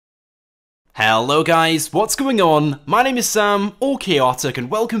Hello guys, what's going on? My name is Sam, or Chaotic, and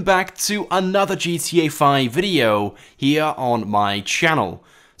welcome back to another GTA 5 video here on my channel.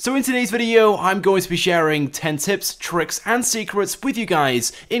 So in today's video, I'm going to be sharing 10 tips, tricks, and secrets with you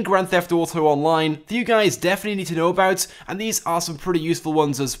guys in Grand Theft Auto Online that you guys definitely need to know about, and these are some pretty useful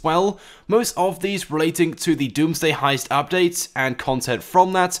ones as well. Most of these relating to the Doomsday Heist updates and content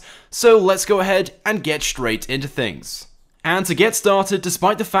from that, so let's go ahead and get straight into things. And to get started,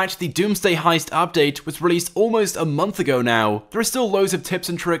 despite the fact the Doomsday Heist update was released almost a month ago now, there are still loads of tips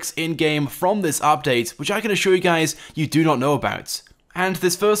and tricks in-game from this update, which I can assure you guys you do not know about. And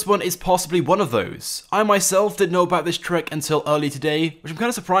this first one is possibly one of those. I myself didn't know about this trick until early today, which I'm kind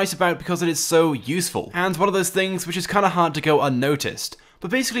of surprised about because it is so useful, and one of those things which is kind of hard to go unnoticed. But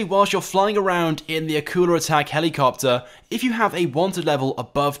basically, whilst you're flying around in the Akula Attack helicopter, if you have a wanted level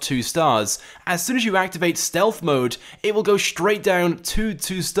above 2 stars, as soon as you activate stealth mode, it will go straight down to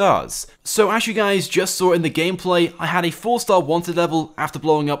 2 stars. So as you guys just saw in the gameplay, I had a 4-star wanted level after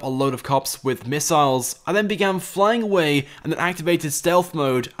blowing up a load of cops with missiles. I then began flying away and then activated stealth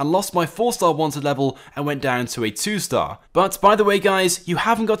mode and lost my 4-star wanted level and went down to a 2-star. But by the way guys, you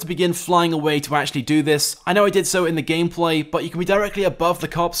haven't got to begin flying away to actually do this. I know I did so in the gameplay, but you can be directly above the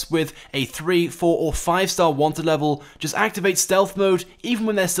cops with a 3, 4, or 5-star wanted level. Just activate stealth mode even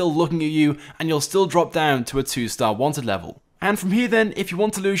when they're still looking at you and you'll still drop down to a 2-star wanted level. And from here then, if you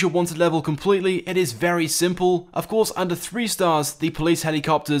want to lose your wanted level completely, it is very simple. Of course, under 3 stars, the police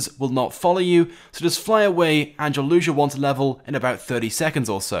helicopters will not follow you, so just fly away and you'll lose your wanted level in about 30 seconds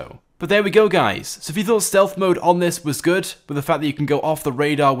or so. But there we go guys, so if you thought stealth mode on this was good, with the fact that you can go off the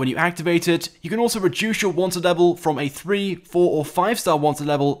radar when you activate it, you can also reduce your wanted level from a 3, 4, or 5-star wanted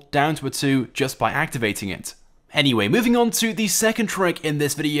level down to a 2 just by activating it. Anyway, moving on to the second trick in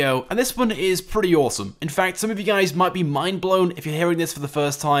this video, and this one is pretty awesome. In fact, some of you guys might be mind blown if you're hearing this for the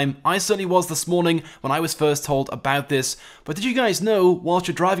first time. I certainly was this morning when I was first told about this, but did you guys know, whilst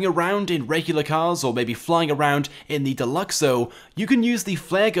you're driving around in regular cars or maybe flying around in the Deluxo, you can use the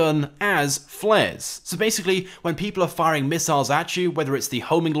flare gun as flares. So basically, when people are firing missiles at you, whether it's the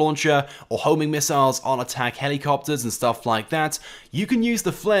homing launcher or homing missiles on attack helicopters and stuff like that, you can use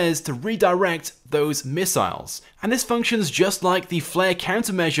the flares to redirect those missiles. And this functions just like the flare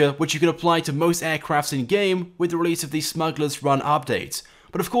countermeasure which you can apply to most aircrafts in game with the release of the Smuggler's Run update.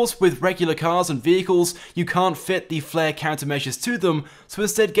 But of course with regular cars and vehicles you can't fit the flare countermeasures to them, so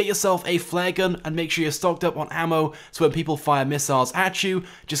instead get yourself a flare gun and make sure you're stocked up on ammo, so when people fire missiles at you,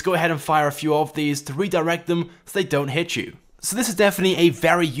 just go ahead and fire a few of these to redirect them so they don't hit you. So this is definitely a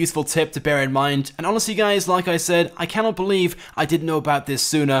very useful tip to bear in mind, and honestly guys, like I said, I cannot believe I didn't know about this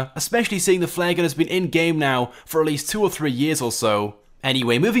sooner, especially seeing the flare gun has been in game now for at least 2 or 3 years or so.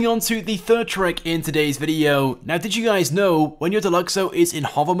 Anyway, moving on to the third trick in today's video. Now did you guys know, when your Deluxo is in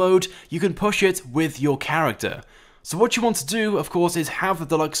hover mode, you can push it with your character. So what you want to do, of course, is have the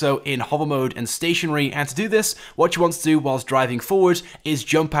Deluxo in hover mode and stationary, and to do this, what you want to do whilst driving forward is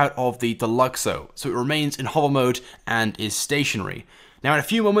jump out of the Deluxo, so it remains in hover mode and is stationary. Now in a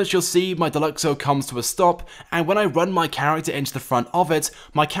few moments you'll see my Deluxo comes to a stop, and when I run my character into the front of it,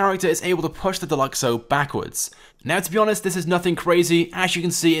 my character is able to push the Deluxo backwards. Now to be honest, this is nothing crazy. As you can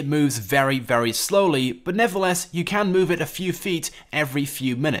see, it moves very, very slowly, but nevertheless, you can move it a few feet every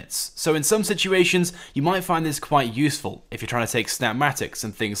few minutes. So in some situations, you might find this quite useful if you're trying to take snapmatics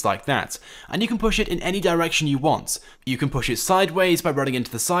and things like that. And you can push it in any direction you want. You can push it sideways by running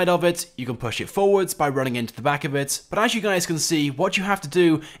into the side of it, you can push it forwards by running into the back of it, but as you guys can see, what you have to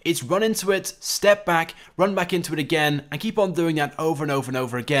do is run into it, step back, run back into it again, and keep on doing that over and over and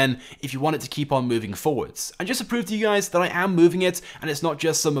over again if you want it to keep on moving forwards. And just to prove to you guys that I am moving it, and it's not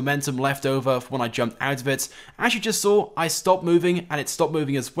just some momentum left over from when I jumped out of it, as you just saw, I stopped moving, and it stopped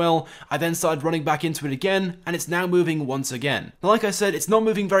moving as well. I then started running back into it again, and it's now moving once again. Now like I said, it's not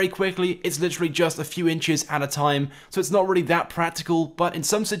moving very quickly, it's literally just a few inches at a time, so it's not really that practical, but in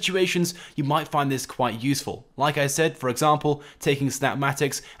some situations, you might find this quite useful. Like I said, for example, taking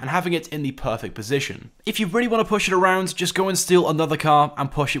snapmatics and having it in the perfect position. If you really want to push it around, just go and steal another car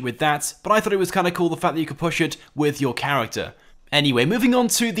and push it with that, but I thought it was kind of cool the fact that you could push it with your character. Anyway, moving on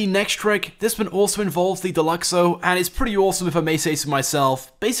to the next trick. This one also involves the Deluxo, and it's pretty awesome if I may say so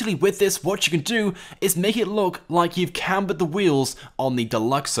myself. Basically with this, what you can do is make it look like you've cambered the wheels on the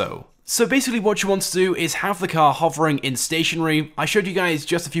Deluxo. So basically what you want to do is have the car hovering in stationary. I showed you guys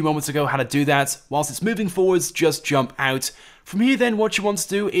just a few moments ago how to do that. Whilst it's moving forwards, just jump out. From here then, what you want to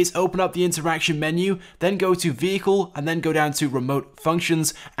do is open up the interaction menu, then go to vehicle, and then go down to remote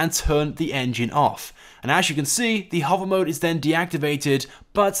functions and turn the engine off. And as you can see, the hover mode is then deactivated,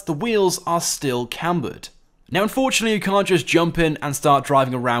 but the wheels are still cambered. Now unfortunately you can't just jump in and start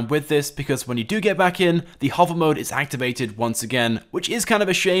driving around with this, because when you do get back in, the hover mode is activated once again, which is kind of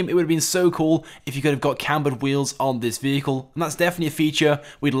a shame. It would have been so cool if you could have got cambered wheels on this vehicle, and that's definitely a feature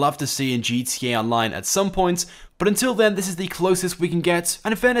we'd love to see in GTA Online at some point. But until then, this is the closest we can get,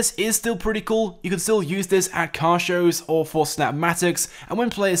 and in fairness, it is still pretty cool. You can still use this at car shows or for Snapmatics, and when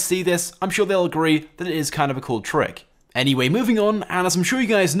players see this, I'm sure they'll agree that it is kind of a cool trick. Anyway, moving on, and as I'm sure you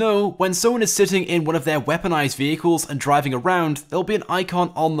guys know, when someone is sitting in one of their weaponized vehicles and driving around, there'll be an icon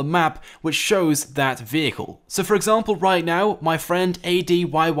on the map which shows that vehicle. So for example, right now, my friend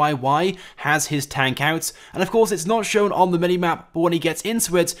ADYYY has his tank out, and of course it's not shown on the minimap, but when he gets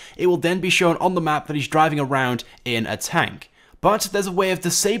into it, it will then be shown on the map that he's driving around in a tank. But there's a way of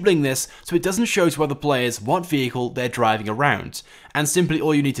disabling this so it doesn't show to other players what vehicle they're driving around. And simply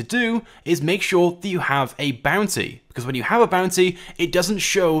all you need to do is make sure that you have a bounty. Because when you have a bounty, it doesn't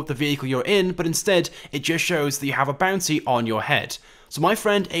show the vehicle you're in, but instead it just shows that you have a bounty on your head. So my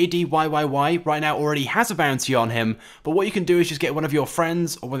friend ADYYY right now already has a bounty on him, but what you can do is just get one of your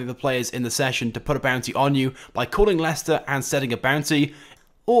friends or one of the players in the session to put a bounty on you by calling Lester and setting a bounty.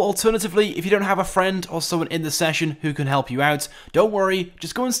 Or alternatively, if you don't have a friend or someone in the session who can help you out, don't worry,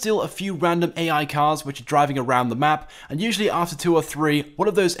 just go and steal a few random AI cars which are driving around the map, and usually after 2 or 3, one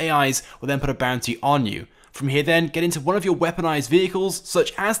of those AIs will then put a bounty on you. From here then, get into one of your weaponized vehicles,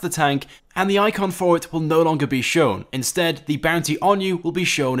 such as the tank, and the icon for it will no longer be shown. Instead, the bounty on you will be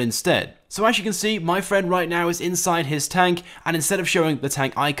shown instead. So as you can see, my friend right now is inside his tank, and instead of showing the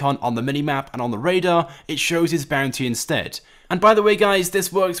tank icon on the minimap and on the radar, it shows his bounty instead. And by the way guys,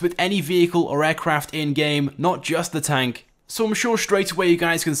 this works with any vehicle or aircraft in-game, not just the tank, so I'm sure straight away you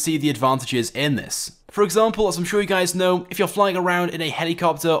guys can see the advantages in this. For example, as I'm sure you guys know, if you're flying around in a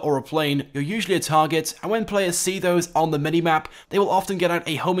helicopter or a plane, you're usually a target, and when players see those on the minimap, they will often get out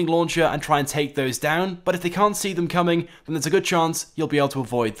a homing launcher and try and take those down, but if they can't see them coming, then there's a good chance you'll be able to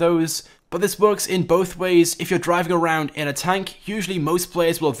avoid those. But this works in both ways. If you're driving around in a tank, usually most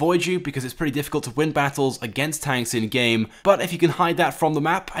players will avoid you because it's pretty difficult to win battles against tanks in game. But if you can hide that from the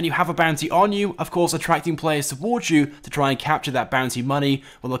map and you have a bounty on you, of course attracting players towards you to try and capture that bounty money,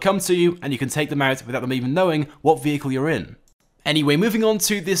 well, they'll come to you and you can take them out without them even knowing what vehicle you're in. Anyway, moving on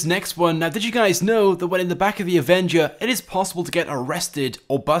to this next one. Now, did you guys know that when in the back of the Avenger, it is possible to get arrested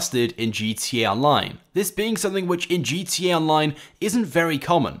or busted in GTA Online? This being something which in GTA Online isn't very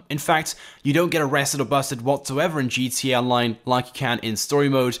common. In fact, you don't get arrested or busted whatsoever in GTA Online like you can in story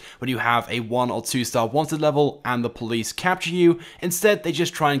mode when you have a 1 or 2 star wanted level and the police capture you. Instead, they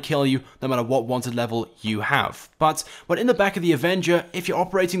just try and kill you no matter what wanted level you have. But when in the back of the Avenger, if you're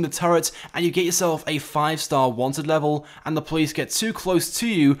operating the turret and you get yourself a 5-star wanted level and the police get too close to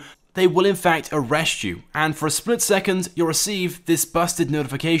you, they will in fact arrest you, and for a split second you'll receive this busted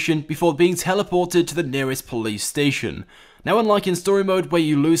notification before being teleported to the nearest police station. Now, unlike in story mode where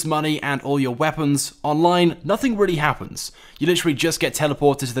you lose money and all your weapons, online nothing really happens. You literally just get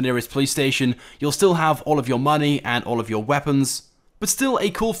teleported to the nearest police station, you'll still have all of your money and all of your weapons. But still a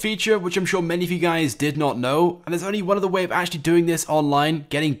cool feature which I'm sure many of you guys did not know, and there's only one other way of actually doing this online,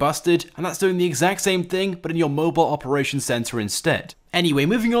 getting busted, and that's doing the exact same thing but in your mobile operations center instead. Anyway,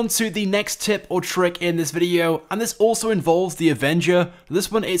 moving on to the next tip or trick in this video, and this also involves the Avenger. This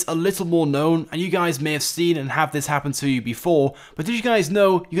one is a little more known, and you guys may have seen and have this happen to you before, but did you guys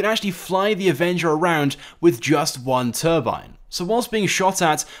know you can actually fly the Avenger around with just one turbine? So whilst being shot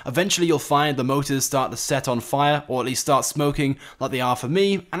at, eventually you'll find the motors start to set on fire, or at least start smoking like they are for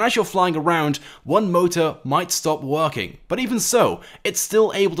me, and as you're flying around, one motor might stop working. But even so, it's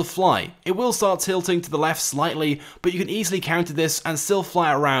still able to fly. It will start tilting to the left slightly, but you can easily counter this and still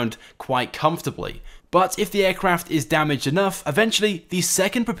fly around quite comfortably. But if the aircraft is damaged enough, eventually the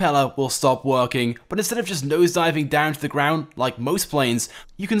second propeller will stop working, but instead of just nosediving down to the ground like most planes,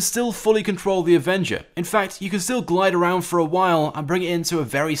 you can still fully control the Avenger. In fact, you can still glide around for a while and bring it into a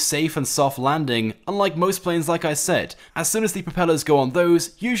very safe and soft landing, unlike most planes like I said. As soon as the propellers go on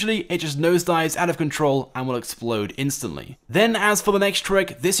those, usually it just nosedives out of control and will explode instantly. Then as for the next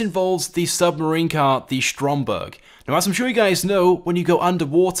trick, this involves the submarine car, the Stromberg. Now, as I'm sure you guys know, when you go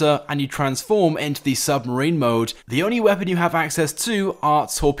underwater and you transform into the submarine mode, the only weapon you have access to are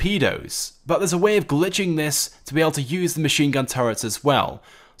torpedoes. But there's a way of glitching this to be able to use the machine gun turrets as well.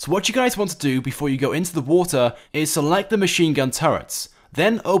 So what you guys want to do before you go into the water is select the machine gun turrets.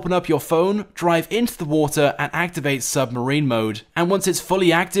 Then open up your phone, drive into the water and activate submarine mode. And once it's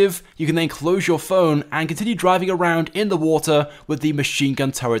fully active, you can then close your phone and continue driving around in the water with the machine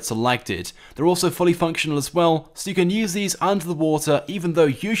gun turret selected. They're also fully functional as well, so you can use these under the water even though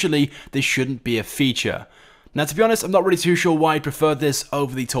usually this shouldn't be a feature. Now, to be honest, I'm not really too sure why I prefer this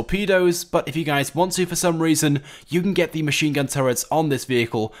over the torpedoes, but if you guys want to for some reason, you can get the machine gun turrets on this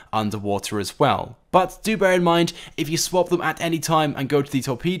vehicle underwater as well. But do bear in mind, if you swap them at any time and go to the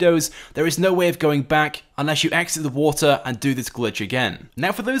torpedoes, there is no way of going back unless you exit the water and do this glitch again.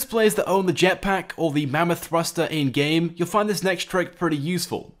 Now, for those players that own the jetpack or the mammoth thruster in-game, you'll find this next trick pretty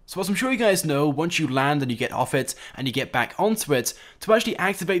useful. So as I'm sure you guys know, once you land and you get off it and you get back onto it, to actually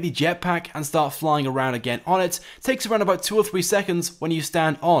activate the jetpack and start flying around again on it takes around about 2 or 3 seconds when you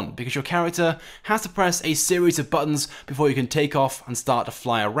stand on, because your character has to press a series of buttons before you can take off and start to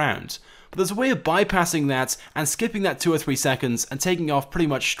fly around. But there's a way of bypassing that and skipping that 2 or 3 seconds and taking off pretty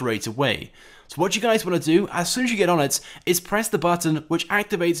much straight away. So what you guys want to do, as soon as you get on it, is press the button which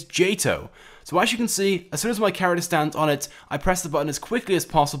activates JATO. So as you can see, as soon as my character stands on it, I press the button as quickly as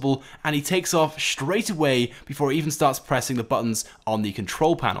possible and he takes off straight away before he even starts pressing the buttons on the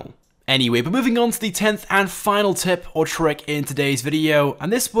control panel. Anyway, but moving on to the 10th and final tip or trick in today's video,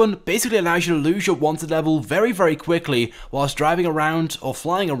 and this one basically allows you to lose your wanted level very quickly whilst driving around or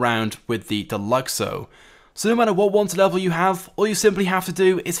flying around with the Deluxo. So no matter what wanted level you have, all you simply have to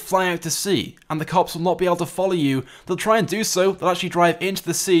do is fly out to sea, and the cops will not be able to follow you. They'll try and do so, they'll actually drive into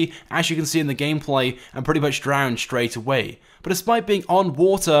the sea, as you can see in the gameplay, and pretty much drown straight away. But despite being on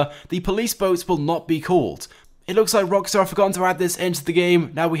water, the police boats will not be called. It looks like Rockstar have forgotten to add this into the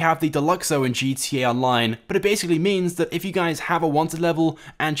game. Now we have the Deluxo in GTA Online, but it basically means that if you guys have a wanted level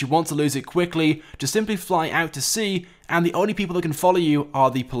and you want to lose it quickly, just simply fly out to sea, and the only people that can follow you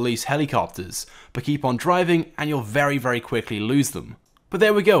are the police helicopters. But keep on driving and you'll very quickly lose them. But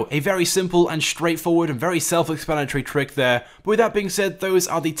there we go, a very simple and straightforward and very self-explanatory trick there. But with that being said, those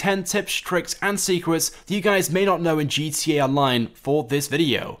are the 10 tips, tricks, and secrets that you guys may not know in GTA Online for this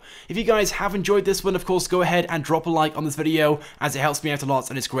video. If you guys have enjoyed this one, of course, go ahead and drop a like on this video, as it helps me out a lot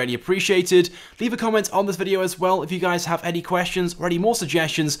and it's greatly appreciated. Leave a comment on this video as well if you guys have any questions or any more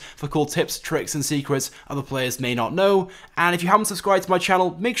suggestions for cool tips, tricks, and secrets other players may not know. And if you haven't subscribed to my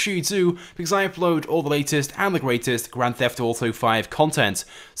channel, make sure you do, because I upload all the latest and the greatest Grand Theft Auto 5 content.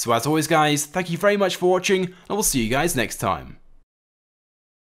 So as always guys, thank you very much for watching, and we'll see you guys next time.